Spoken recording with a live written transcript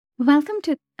Welcome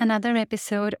to another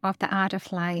episode of the Art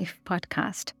of Life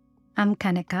podcast. I'm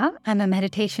Kanika. I'm a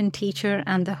meditation teacher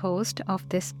and the host of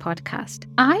this podcast.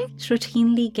 I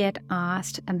routinely get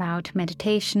asked about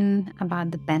meditation, about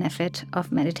the benefit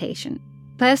of meditation.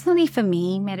 Personally, for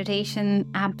me, meditation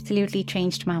absolutely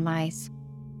changed my life.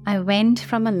 I went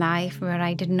from a life where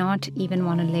I did not even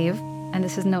want to live, and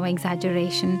this is no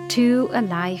exaggeration, to a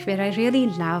life where I really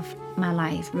love my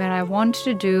life, where I want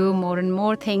to do more and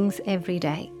more things every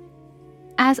day.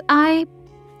 As I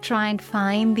try and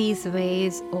find these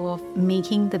ways of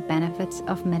making the benefits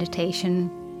of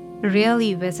meditation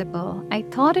really visible, I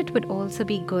thought it would also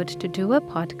be good to do a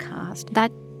podcast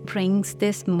that brings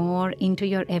this more into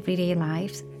your everyday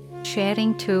lives,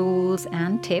 sharing tools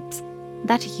and tips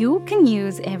that you can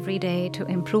use every day to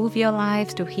improve your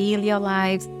lives, to heal your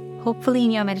lives, hopefully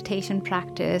in your meditation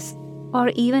practice, or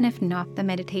even if not the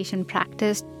meditation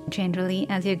practice, generally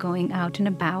as you're going out and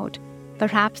about.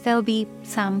 Perhaps there'll be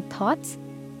some thoughts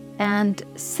and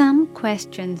some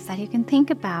questions that you can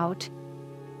think about,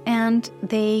 and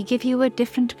they give you a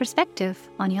different perspective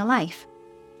on your life.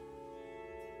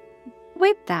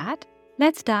 With that,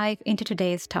 let's dive into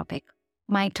today's topic.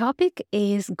 My topic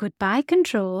is Goodbye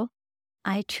Control,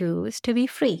 I Choose to Be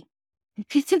Free.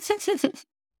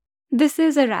 This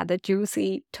is a rather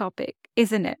juicy topic,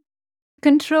 isn't it?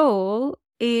 Control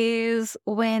is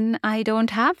when I don't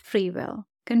have free will.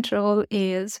 Control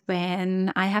is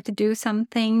when I have to do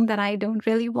something that I don't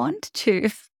really want to.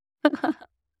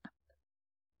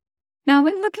 Now,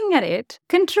 when looking at it,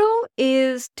 control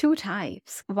is two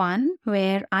types. One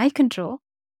where I control,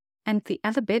 and the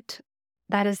other bit,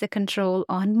 that is the control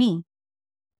on me.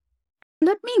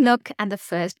 Let me look at the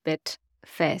first bit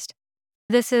first.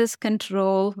 This is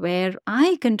control where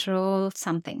I control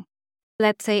something.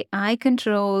 Let's say I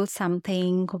control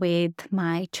something with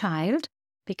my child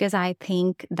because I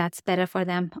think that's better for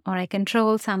them, or I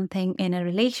control something in a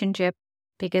relationship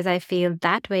because I feel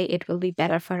that way it will be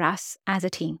better for us as a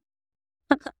team.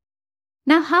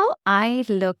 Now, how I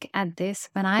look at this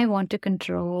when I want to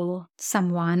control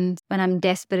someone, when I'm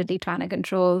desperately trying to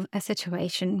control a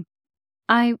situation,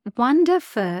 I wonder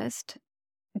first,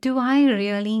 do I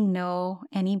really know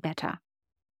any better?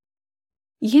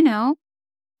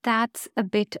 That's a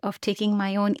bit of taking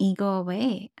my own ego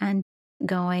away and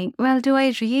going, well, do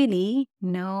I really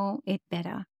know it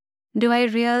better? Do I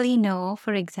really know,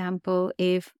 for example,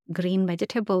 if green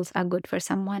vegetables are good for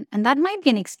someone? And that might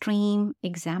be an extreme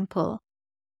example.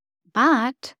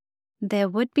 But there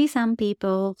would be some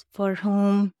people for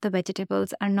whom the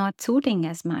vegetables are not suiting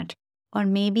as much. Or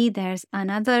maybe there's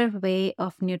another way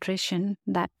of nutrition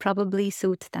that probably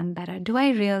suits them better. Do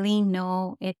I really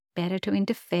know it better to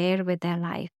interfere with their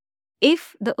life?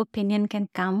 If the opinion can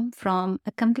come from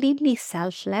a completely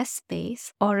selfless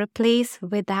space or a place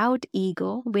without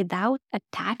ego, without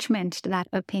attachment to that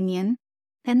opinion,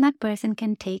 then that person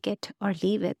can take it or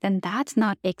leave it. Then that's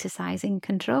not exercising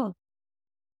control.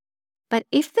 But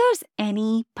if there's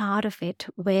any part of it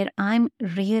where I'm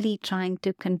really trying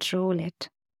to control it,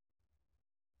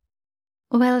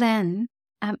 well, then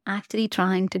I'm actually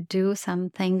trying to do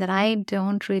something that I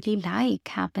don't really like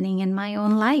happening in my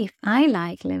own life. I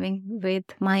like living with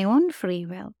my own free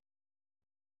will.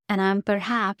 And I'm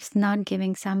perhaps not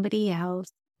giving somebody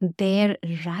else their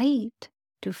right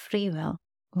to free will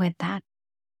with that.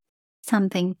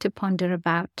 Something to ponder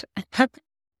about.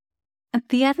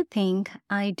 The other thing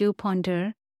I do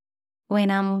ponder when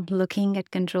I'm looking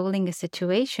at controlling a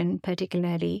situation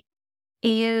particularly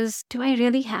is, do I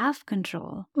really have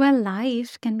control? Well,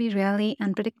 life can be really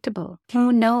unpredictable.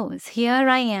 Who knows? Here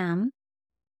I am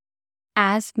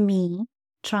as me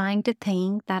trying to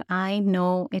think that I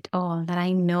know it all, that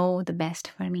I know the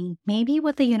best for me. Maybe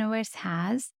what the universe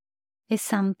has is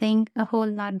something a whole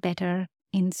lot better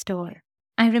in store.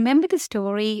 I remember the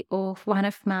story of one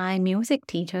of my music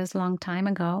teachers a long time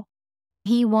ago.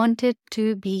 He wanted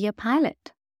to be a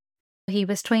pilot. He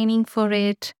was training for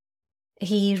it.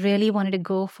 He really wanted to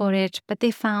go for it, but they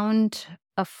found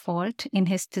a fault in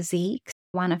his physique.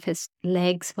 One of his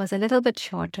legs was a little bit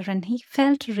shorter, and he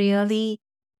felt really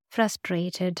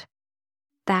frustrated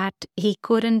that he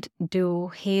couldn't do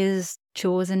his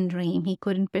chosen dream. He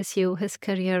couldn't pursue his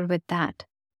career with that.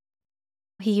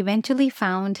 He eventually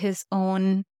found his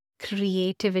own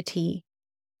creativity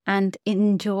and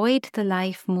enjoyed the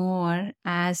life more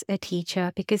as a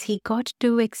teacher because he got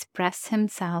to express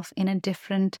himself in a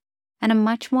different and a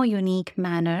much more unique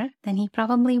manner than he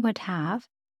probably would have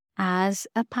as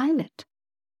a pilot.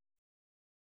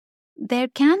 There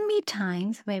can be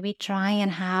times where we try and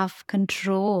have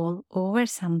control over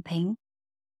something,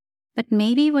 but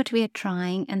maybe what we are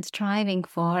trying and striving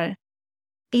for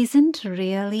isn't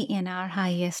really in our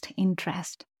highest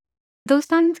interest. Those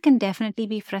times can definitely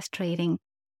be frustrating,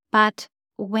 but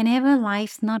whenever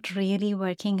life's not really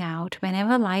working out,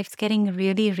 whenever life's getting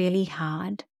really, really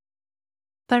hard,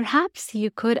 perhaps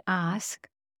you could ask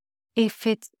if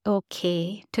it's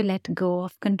okay to let go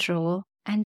of control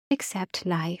and accept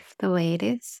life the way it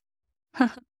is.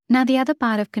 Now, the other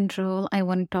part of control I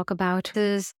want to talk about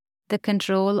is the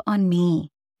control on me.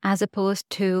 As opposed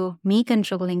to me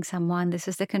controlling someone, this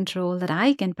is the control that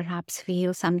I can perhaps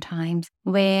feel sometimes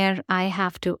where I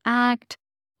have to act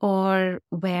or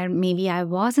where maybe I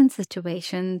was in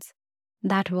situations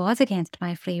that was against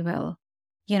my free will.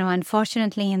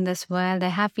 Unfortunately, in this world, there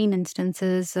have been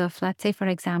instances of, let's say, for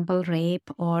example,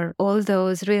 rape or all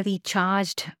those really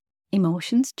charged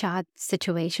emotions, charged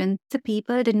situations. The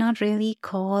people did not really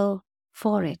call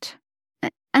for it.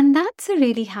 And that's a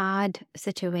really hard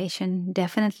situation.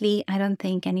 Definitely, I don't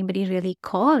think anybody really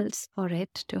calls for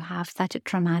it to have such a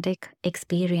traumatic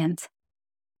experience.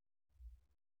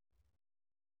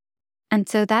 And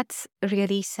so that's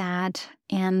really sad,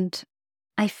 and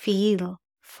I feel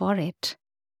for it.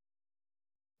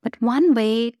 But one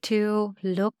way to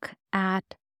look at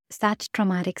such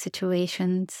traumatic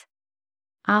situations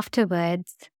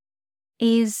afterwards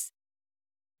is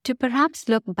to perhaps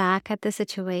look back at the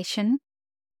situation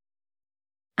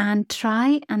and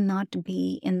try and not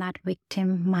be in that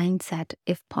victim mindset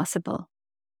if possible.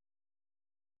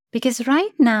 Because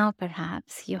right now,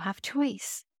 perhaps you have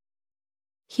choice.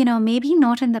 Maybe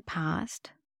not in the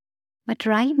past, but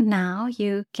right now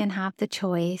you can have the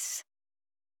choice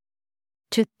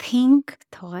to think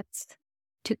thoughts,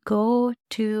 to go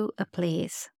to a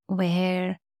place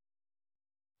where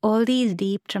all these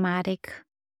deep traumatic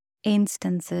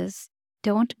instances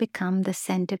don't become the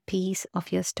centerpiece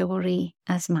of your story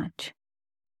as much.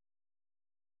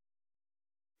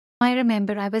 I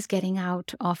remember I was getting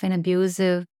out of an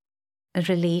abusive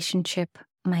relationship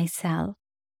myself.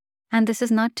 And this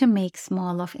is not to make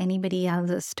small of anybody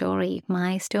else's story.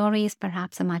 My story is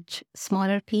perhaps a much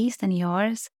smaller piece than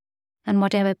yours. And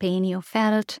whatever pain you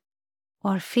felt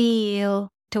or feel,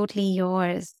 totally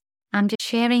yours. I'm just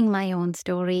sharing my own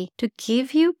story to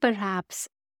give you perhaps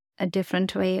a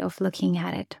different way of looking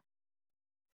at it.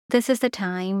 This is the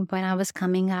time when I was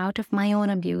coming out of my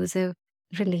own abusive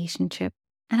relationship,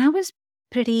 and I was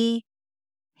pretty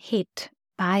hit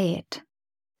by it.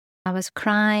 I was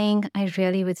crying. I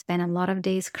really would spend a lot of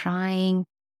days crying.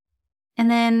 And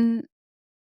then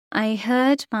I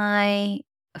heard my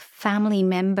family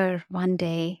member one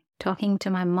day talking to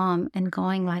my mom and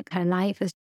going like her life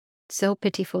is so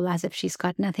pitiful, as if she's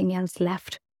got nothing else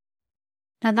left.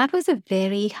 Now that was a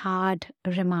very hard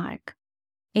remark.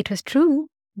 It was true,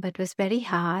 but it was very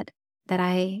hard that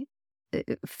I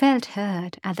felt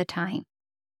hurt at the time.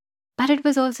 But it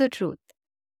was also truth.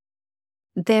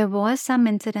 There was some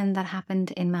incident that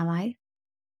happened in my life,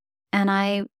 and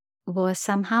I was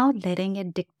somehow letting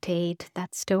it dictate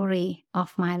that story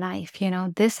of my life.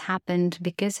 This happened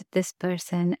because of this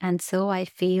person, and so I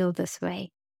feel this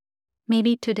way.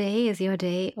 Maybe today is your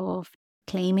day of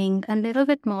claiming a little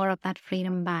bit more of that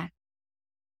freedom back.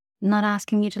 Not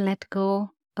asking you to let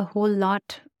go a whole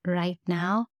lot right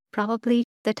now. Probably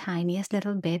the tiniest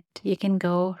little bit you can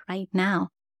go right now.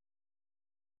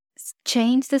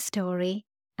 Change the story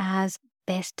as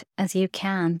best as you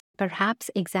can. Perhaps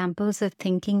examples of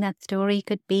thinking that story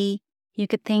could be, you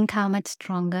could think how much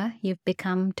stronger you've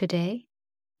become today.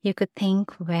 You could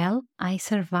think, well, I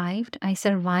survived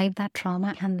that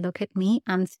trauma, and look at me,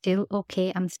 I'm still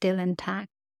okay, I'm still intact.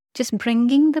 Just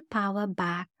bringing the power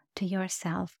back to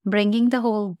yourself, bringing the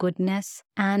whole goodness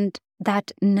and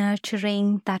that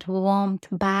nurturing, that warmth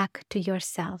back to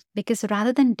yourself. Because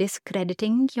rather than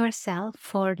discrediting yourself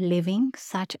for living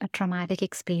such a traumatic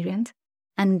experience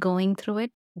and going through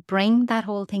it, bring that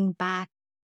whole thing back.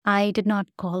 I did not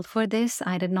call for this.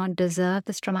 I did not deserve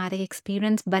this traumatic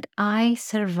experience, but I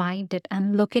survived it.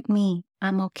 And look at me.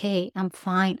 I'm okay. I'm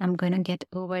fine. I'm going to get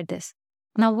over this.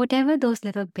 Now, whatever those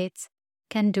little bits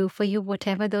can do for you,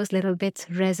 whatever those little bits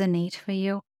resonate for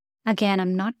you, again,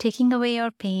 I'm not taking away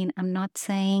your pain. I'm not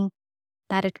saying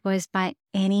that it was by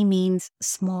any means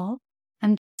small.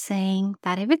 I'm saying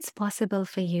that if it's possible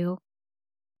for you,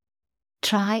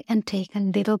 try and take a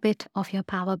little bit of your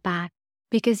power back,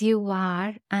 because you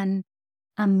are an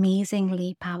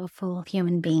amazingly powerful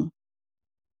human being.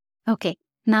 Okay,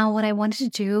 now what I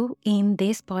wanted to do in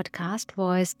this podcast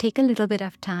was take a little bit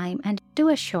of time and do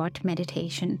a short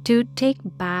meditation to take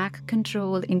back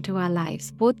control into our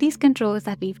lives. Both these controls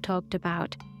that we've talked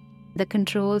about, the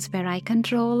controls where I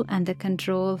control and the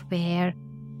control where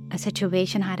a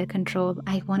situation had a control,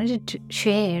 I wanted to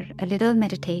share a little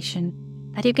meditation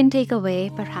that you can take away.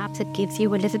 Perhaps it gives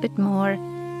you a little bit more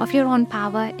of your own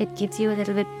power. It gives you a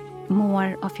little bit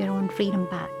more of your own freedom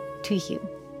back to you.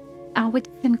 I would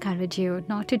encourage you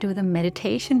not to do the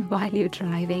meditation while you're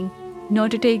driving,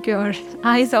 not to take your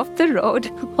eyes off the road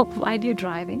while you're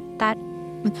driving. That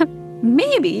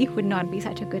maybe would not be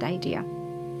such a good idea.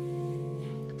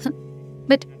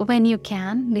 But when you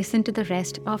can, listen to the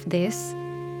rest of this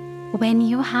when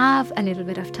you have a little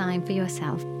bit of time for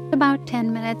yourself, about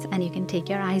 10 minutes, and you can take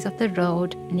your eyes off the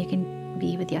road and you can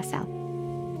be with yourself.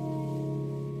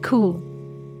 Cool.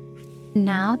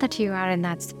 Now that you are in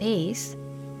that space,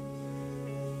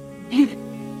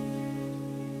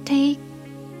 take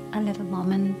a little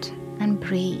moment and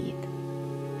breathe.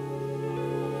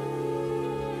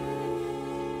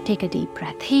 Take a deep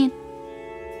breath in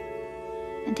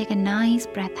and take a nice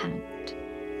breath out.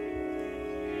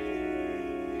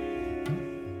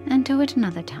 And do it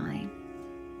another time.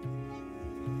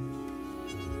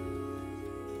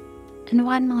 And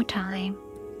one more time.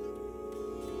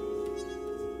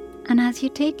 And as you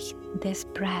take this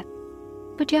breath,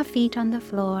 put your feet on the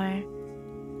floor.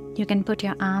 You can put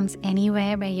your arms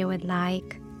anywhere where you would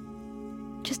like.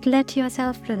 Just let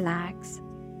yourself relax.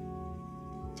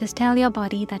 Just tell your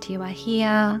body that you are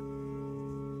here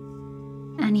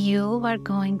and you are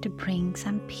going to bring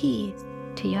some peace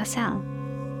to yourself.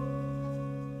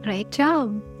 Great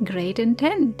job, great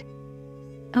intent.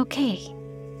 Okay.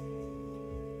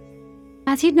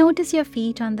 As you notice your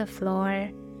feet on the floor,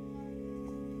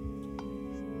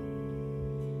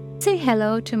 say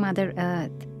hello to Mother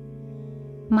Earth.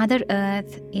 Mother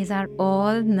Earth is our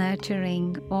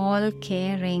all-nurturing,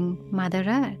 all-caring Mother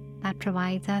Earth that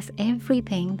provides us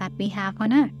everything that we have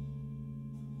on Earth.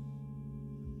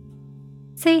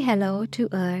 Say hello to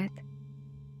Earth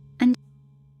and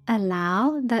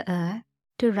allow the Earth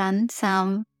to run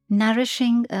some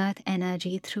nourishing Earth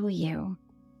energy through you.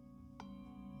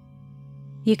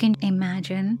 You can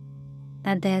imagine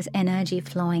that there's energy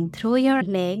flowing through your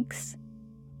legs,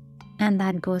 and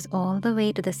that goes all the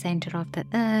way to the center of the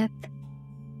earth,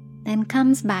 then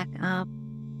comes back up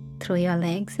through your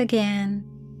legs again,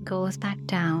 goes back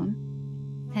down.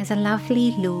 There's a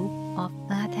lovely loop of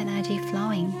earth energy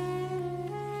flowing.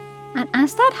 And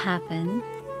as that happens,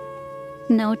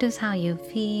 notice how you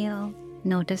feel,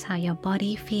 notice how your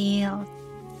body feels.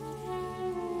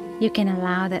 You can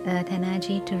allow the earth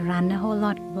energy to run a whole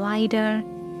lot wider,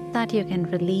 that you can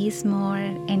release more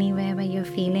anywhere where you're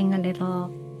feeling a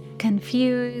little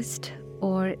confused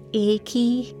or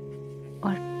achy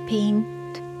or pain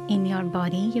in your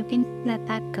body. You can let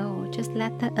that go. Just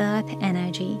let the earth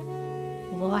energy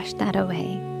wash that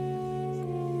away.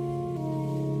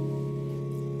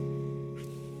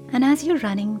 And as you're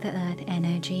running the earth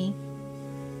energy,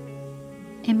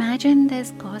 imagine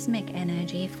there's cosmic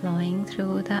energy flowing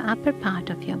through the upper part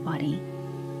of your body.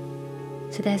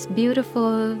 So there's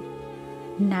beautiful,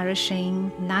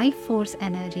 nourishing life force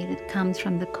energy that comes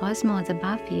from the cosmos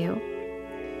above you.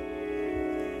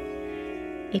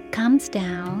 It comes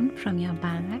down from your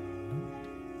back,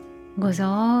 goes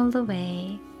all the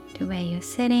way to where you're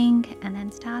sitting, and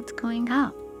then starts going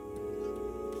up.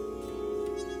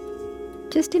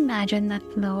 Just imagine that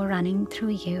flow running through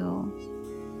you.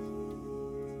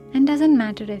 And doesn't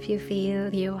matter if you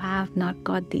feel you have not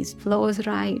got these flows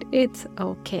right, it's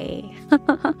okay.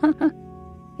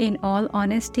 In all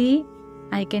honesty,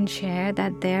 I can share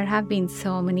that there have been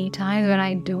so many times when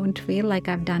I don't feel like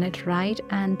I've done it right,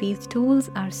 and these tools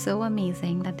are so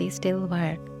amazing that they still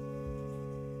work.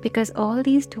 Because all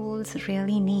these tools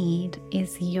really need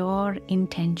is your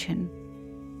intention.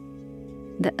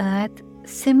 The earth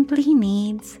simply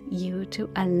needs you to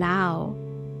allow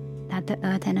that the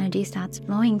earth energy starts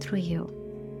flowing through you.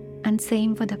 And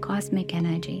same for the cosmic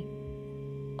energy.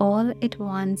 All it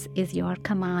wants is your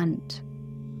command,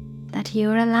 that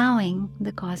you're allowing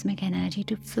the cosmic energy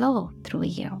to flow through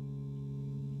you.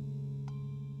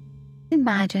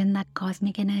 Imagine that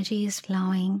cosmic energy is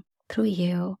flowing through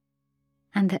you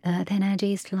and the earth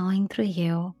energy is flowing through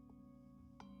you.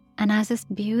 And as this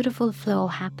beautiful flow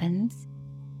happens,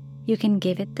 you can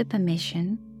give it the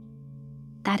permission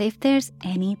that if there's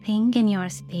anything in your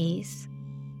space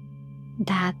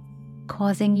that's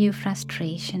causing you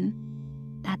frustration,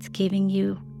 that's giving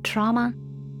you trauma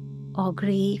or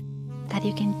grief, that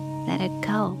you can let it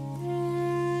go.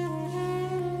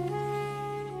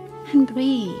 And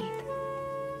breathe.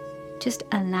 Just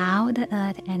allow the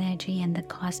earth energy and the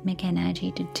cosmic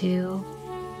energy to do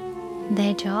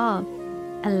their job.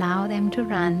 Allow them to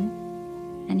run,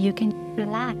 and you can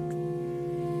relax.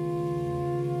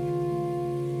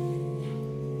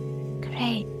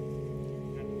 Great.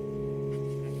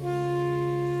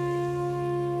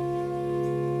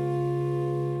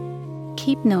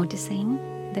 Keep noticing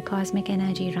the cosmic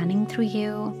energy running through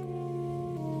you.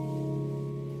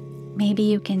 Maybe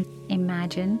you can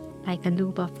imagine like a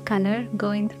loop of color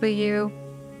going through you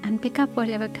and pick up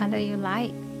whatever color you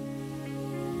like.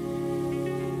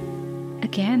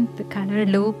 Again, the color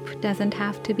loop doesn't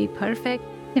have to be perfect.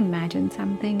 Imagine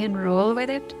something and roll with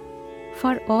it.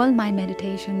 For all my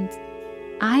meditations,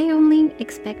 I only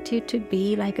expect you to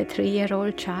be like a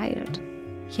 3-year-old child.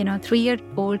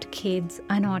 3-year-old kids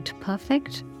are not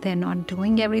perfect. They're not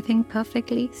doing everything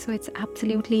perfectly, so it's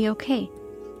absolutely okay.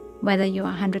 Whether you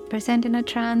are 100% in a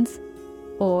trance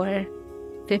or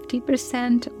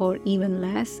 50% or even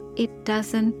less, it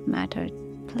doesn't matter.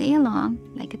 Play along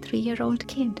like a 3-year-old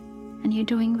kid and you're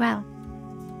doing well.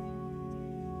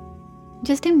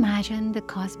 Just imagine the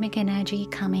cosmic energy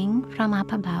coming from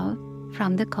up above,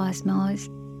 from the cosmos,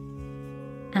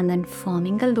 and then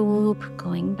forming a loop,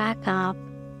 going back up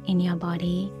in your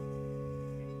body,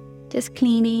 just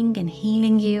cleaning and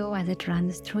healing you as it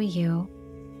runs through you.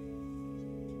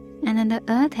 And then the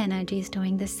earth energy is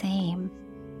doing the same,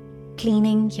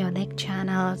 cleaning your leg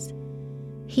channels,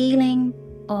 healing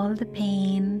all the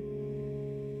pain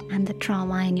and the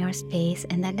trauma in your space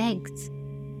in the legs.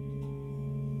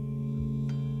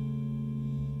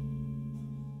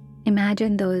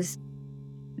 Imagine those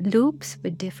loops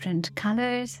with different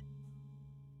colors.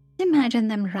 Imagine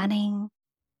them running.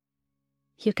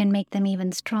 You can make them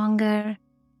even stronger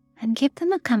and give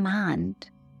them a command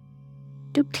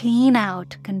to clean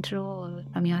out control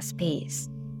from your space.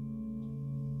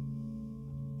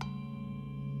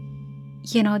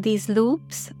 These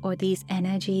loops or these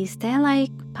energies, they're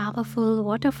like powerful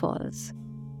waterfalls.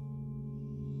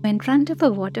 In front of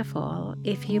a waterfall,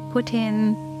 if you put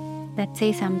in, let's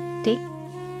say, some stick,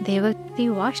 they will be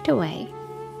washed away.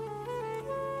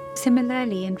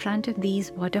 Similarly, in front of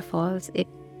these waterfalls, if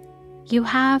you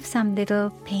have some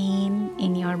little pain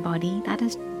in your body, that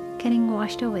is getting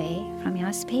washed away from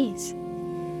your space.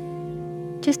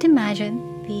 Just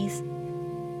imagine these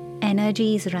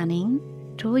energies running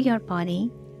through your body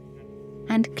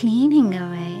and cleaning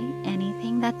away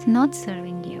anything that's not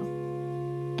serving you,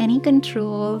 any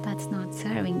control that's not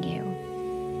serving you.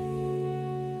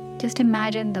 Just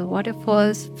imagine the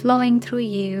waterfalls flowing through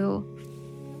you,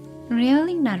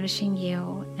 really nourishing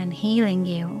you and healing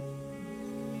you,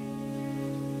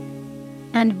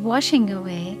 and washing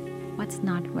away what's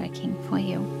not working for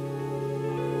you.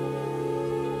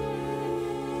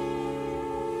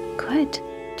 Good.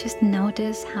 Just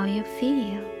notice how you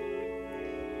feel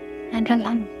and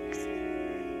relax.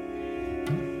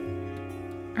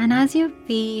 And as you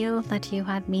feel that you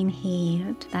have been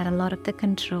healed, that a lot of the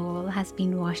control has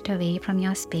been washed away from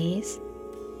your space,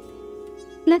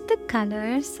 let the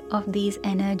colors of these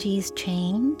energies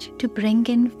change to bring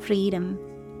in freedom,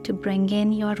 to bring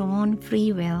in your own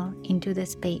free will into the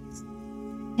space.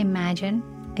 Imagine,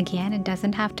 again, it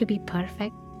doesn't have to be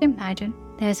perfect. Imagine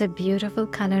there's a beautiful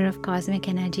color of cosmic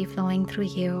energy flowing through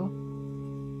you,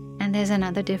 and there's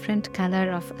another different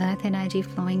color of earth energy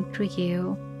flowing through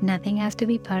you. Nothing has to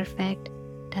be perfect,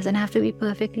 doesn't have to be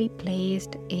perfectly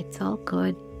placed, it's all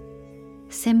good.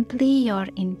 Simply your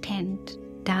intent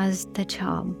does the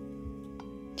job.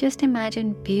 Just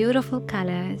imagine beautiful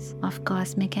colors of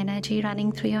cosmic energy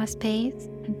running through your space,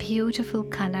 and beautiful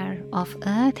color of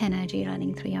earth energy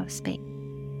running through your space.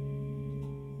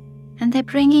 And they're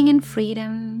bringing in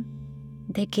freedom.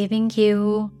 They're giving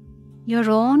you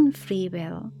your own free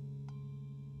will,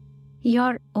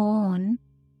 your own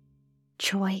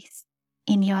choice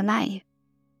in your life.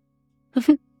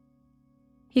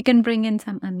 You can bring in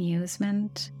some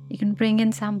amusement, you can bring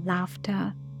in some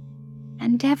laughter,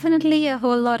 and definitely a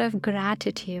whole lot of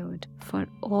gratitude for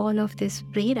all of this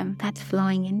freedom that's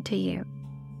flowing into you.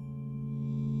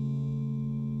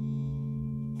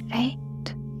 Right?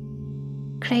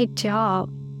 Great job.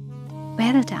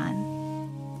 Well done.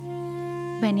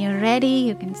 When you're ready,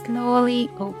 you can slowly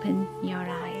open your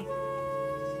eye.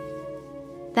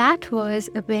 That was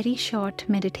a very short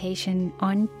meditation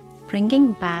on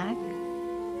bringing back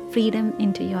freedom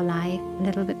into your life a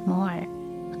little bit more.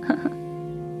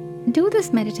 Do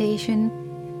this meditation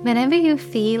whenever you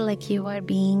feel like you are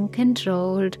being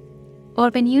controlled or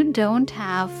when you don't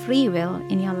have free will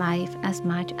in your life as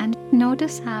much, and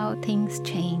notice how things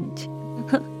change.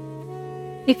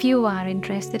 If you are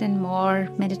interested in more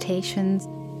meditations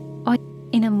or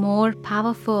in a more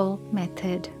powerful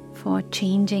method for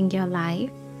changing your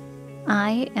life,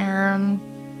 I am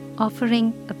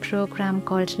offering a program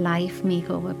called Life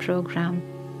Makeover Program.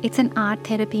 It's an art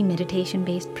therapy meditation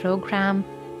based program,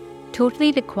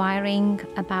 totally requiring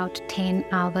about 10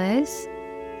 hours,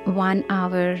 1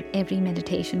 hour every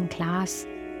meditation class.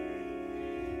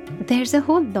 There's a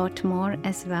whole lot more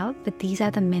as well, but these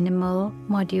are the minimal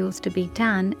modules to be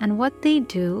done. And what they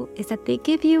do is that they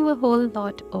give you a whole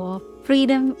lot of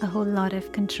freedom, a whole lot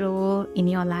of control in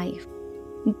your life,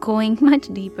 going much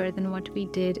deeper than what we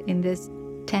did in this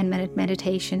 10-minute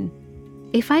meditation.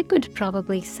 If I could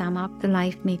probably sum up the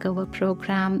Life Makeover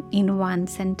program in one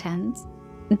sentence,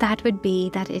 that would be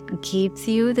that it gives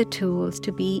you the tools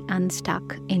to be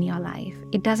unstuck in your life.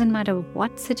 It doesn't matter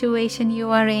what situation you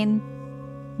are in,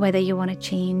 whether you want to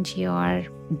change your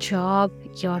job,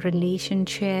 your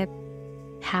relationship,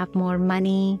 have more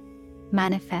money,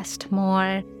 manifest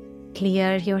more,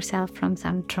 clear yourself from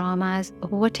some traumas,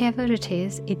 whatever it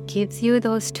is, it gives you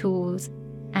those tools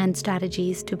and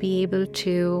strategies to be able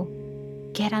to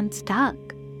get unstuck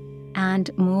and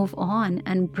move on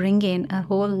and bring in a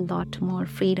whole lot more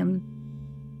freedom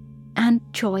and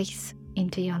choice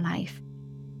into your life.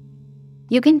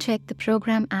 You can check the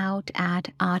program out at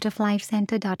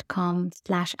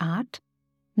artoflifecenter.com/art.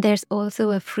 There's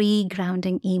also a free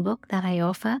grounding ebook that I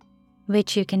offer,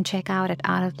 which you can check out at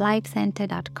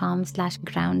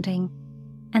artoflifecenter.com/grounding.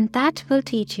 And that will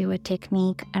teach you a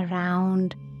technique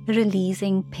around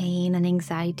releasing pain and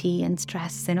anxiety and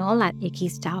stress and all that icky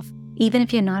stuff. Even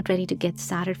if you're not ready to get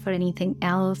started for anything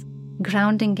else,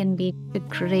 grounding can be a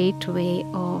great way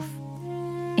of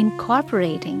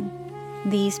incorporating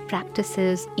these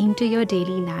practices into your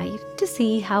daily life to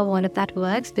see how all of that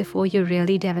works before you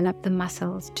really develop the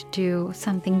muscles to do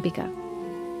something bigger.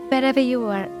 Wherever you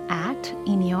are at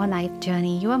in your life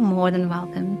journey, you are more than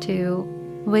welcome to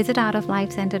visit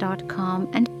artoflifecenter.com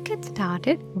and get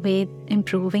started with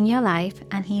improving your life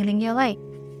and healing your life.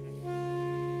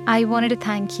 I wanted to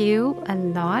thank you a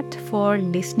lot for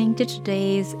listening to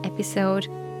today's episode.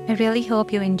 I really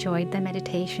hope you enjoyed the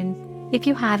meditation. If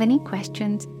you have any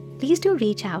questions, please do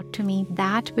reach out to me.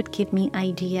 That would give me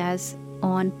ideas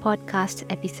on podcast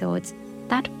episodes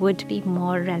that would be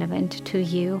more relevant to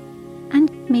you and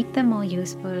make them more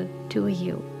useful to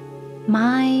you.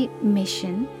 My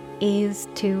mission is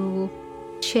to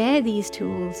share these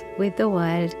tools with the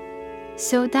world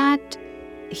so that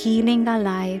healing our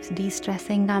lives,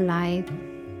 de-stressing our life,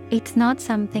 it's not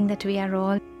something that we are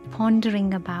all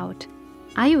pondering about.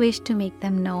 I wish to make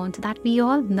them known so that we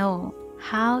all know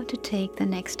how to take the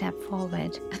next step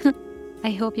forward.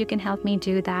 I hope you can help me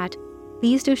do that.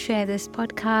 Please do share this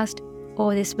podcast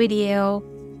or this video.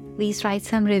 Please write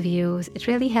some reviews. It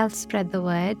really helps spread the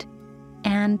word.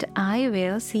 And I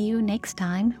will see you next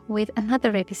time with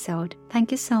another episode.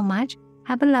 Thank you so much.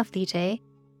 Have a lovely day.